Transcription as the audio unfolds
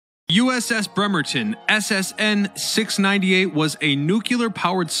USS Bremerton SSN 698 was a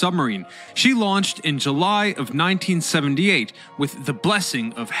nuclear-powered submarine. She launched in July of 1978 with the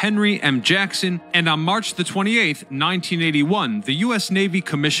blessing of Henry M. Jackson, and on March the 28th, 1981, the U.S. Navy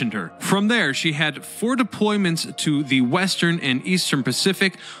commissioned her. From there, she had 4 deployments to the Western and Eastern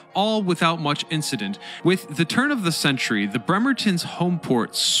Pacific, all without much incident. With the turn of the century, the Bremerton's home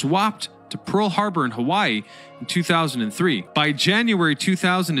port swapped to Pearl Harbor in Hawaii in 2003. By January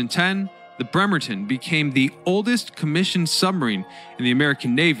 2010, the Bremerton became the oldest commissioned submarine in the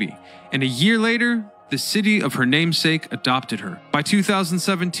American Navy, and a year later, the city of her namesake adopted her. By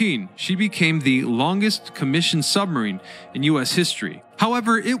 2017, she became the longest commissioned submarine in U.S. history.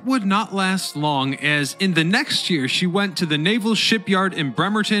 However, it would not last long, as in the next year she went to the naval shipyard in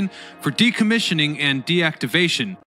Bremerton for decommissioning and deactivation.